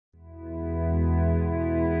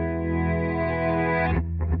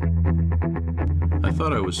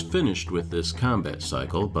thought I was finished with this combat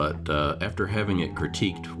cycle, but after having it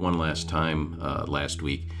critiqued one last time last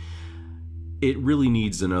week, it really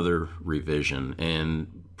needs another revision.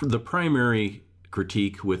 And the primary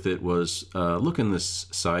critique with it was look in this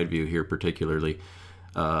side view here, particularly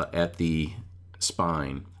at the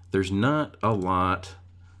spine. There's not a lot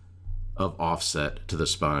of offset to the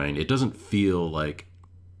spine. It doesn't feel like,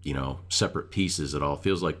 you know, separate pieces at all. It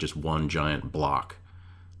feels like just one giant block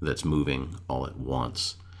that's moving all at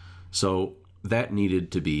once. So that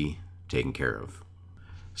needed to be taken care of.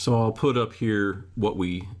 So I'll put up here what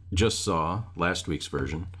we just saw, last week's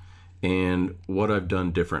version, and what I've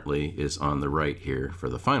done differently is on the right here for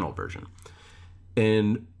the final version.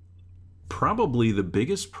 And probably the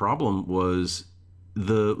biggest problem was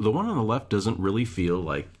the one on the left doesn't really feel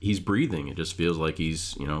like he's breathing. It just feels like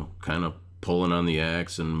he's, you know, kind of pulling on the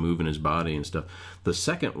axe and moving his body and stuff. The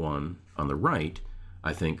second one on the right,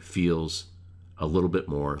 I think, feels a little bit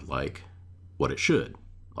more like what it should,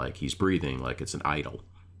 like he's breathing, like it's an idle.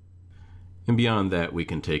 And beyond that, we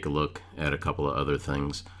can take a look at a couple of other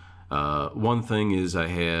things. One thing is I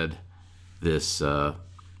had this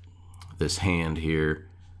this hand here,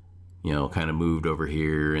 you know, kind of moved over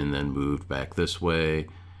here and then moved back this way.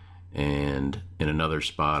 And in another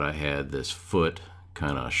spot, I had this foot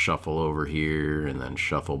kind of shuffle over here and then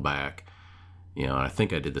shuffle back. You know, I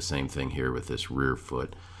think I did the same thing here with this rear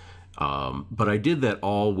foot. But I did that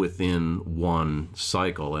all within one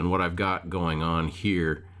cycle. And what I've got going on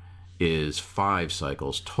here is 5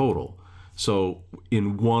 cycles total. So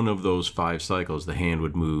in one of those 5 cycles, the hand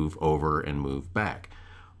would move over and move back.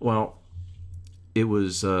 Well, it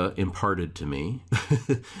was imparted to me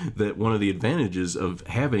that one of the advantages of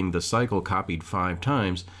having the cycle copied 5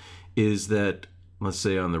 times is that, let's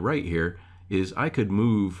say on the right here, is I could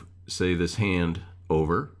move, say, this hand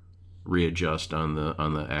over, readjust on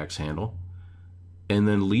the axe handle, and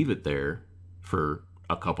then leave it there for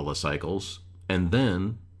a couple of cycles, and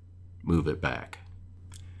then move it back.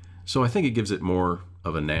 So I think it gives it more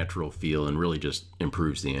of a natural feel and really just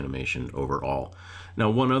improves the animation overall. Now,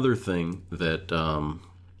 one other thing that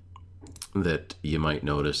that you might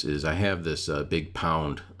notice is I have this big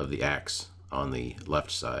pound of the axe on the left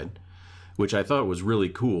side, which I thought was really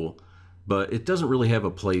cool, but it doesn't really have a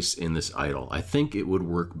place in this idle. I think it would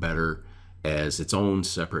work better as its own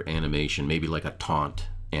separate animation, maybe like a taunt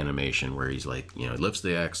animation where he's like, you know, lifts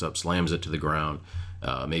the axe up, slams it to the ground,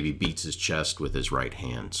 maybe beats his chest with his right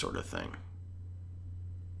hand, sort of thing.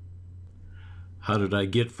 How did I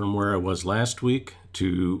get from where I was last week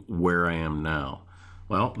to where I am now?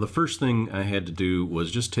 Well, the first thing I had to do was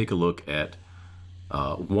just take a look at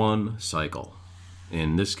one cycle.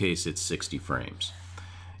 In this case, it's 60 frames.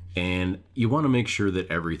 And you want to make sure that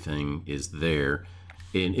everything is there.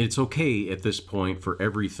 And it's okay at this point for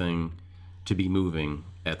everything to be moving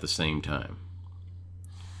at the same time.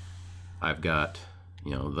 I've got,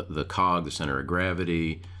 you know, the cog, the center of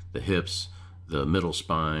gravity, the hips, the middle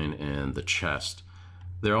spine, and the chest.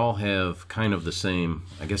 They all have kind of the same,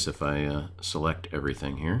 I guess if I select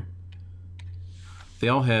everything here, they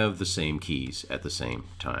all have the same keys at the same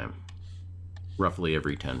time, roughly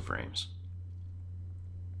every 10 frames.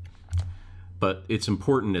 But it's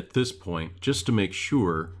important at this point just to make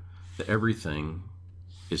sure that everything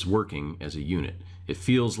is working as a unit. It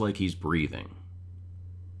feels like he's breathing,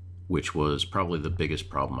 which was probably the biggest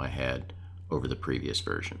problem I had over the previous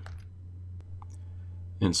version.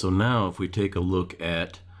 And so now if we take a look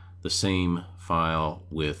at the same file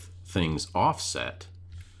with things offset,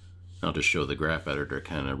 I'll just show the graph editor to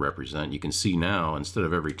kind of represent. You can see now, instead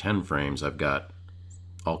of every 10 frames, I've got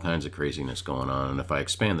all kinds of craziness going on. And if I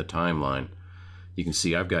expand the timeline, you can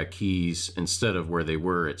see I've got keys, instead of where they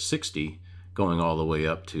were at 60, going all the way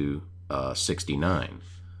up to 69.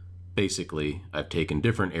 Basically, I've taken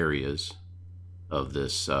different areas of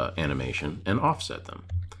this animation and offset them.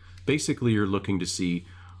 Basically, you're looking to see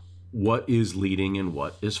what is leading and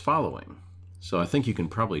what is following. So I think you can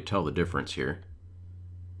probably tell the difference here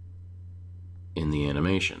in the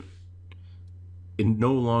animation. It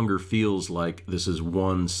no longer feels like this is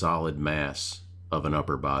one solid mass of an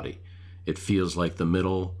upper body. It feels like the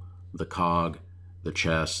middle, the cog, the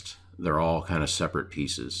chest, they're all kind of separate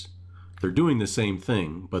pieces. They're doing the same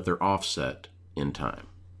thing, but they're offset in time.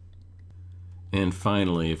 And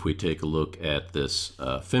finally, if we take a look at this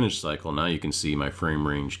finish cycle, now you can see my frame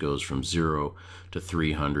range goes from 0 to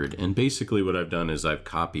 300. And basically what I've done is I've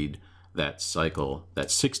copied that cycle,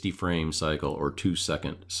 that 60 frame cycle or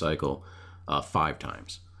 2-second cycle 5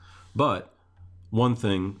 times. But one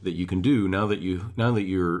thing that you can do now that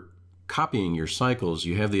you're copying your cycles,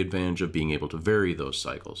 you have the advantage of being able to vary those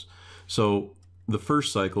cycles. So the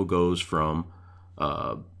first cycle goes from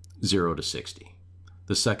 0 to 60.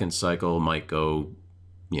 The second cycle might go,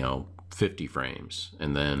 50 frames,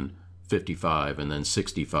 and then 55, and then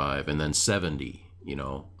 65, and then 70,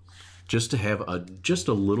 just to have just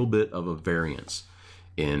a little bit of a variance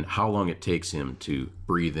in how long it takes him to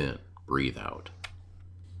breathe in, breathe out.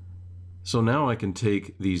 So now I can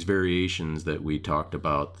take these variations that we talked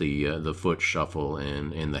about, the foot shuffle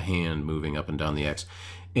and the hand moving up and down the X,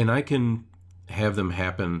 and I can have them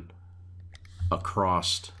happen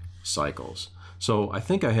across cycles. So I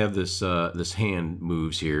think I have this hand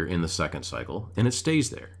moves here in the second cycle, and it stays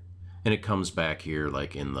there, and it comes back here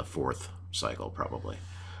like in the fourth cycle probably.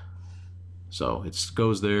 So it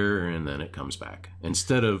goes there and then it comes back,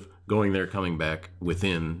 instead of going there, coming back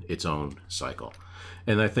within its own cycle.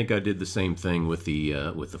 And I think I did the same thing with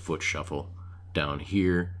the foot shuffle down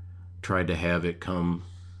here. Tried to have it come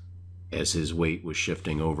as his weight was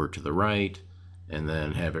shifting over to the right, and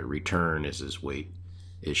then have it return as his weight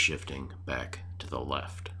is shifting back to the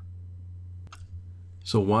left.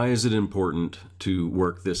 So why is it important to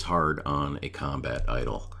work this hard on a combat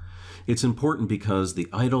idle? It's important because the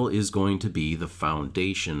idle is going to be the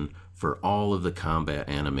foundation for all of the combat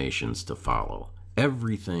animations to follow.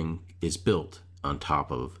 Everything is built on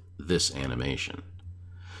top of this animation.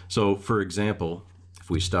 So for example, if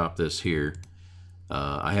we stop this here,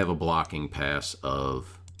 I have a blocking pass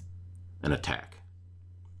of an attack.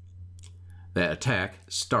 That attack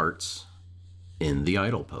starts in the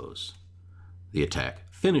idle pose. The attack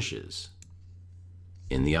finishes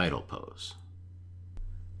in the idle pose.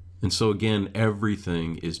 And so again,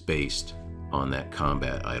 everything is based on that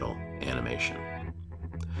combat idle animation.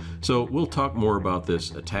 So we'll talk more about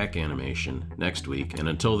this attack animation next week, and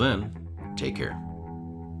until then, take care.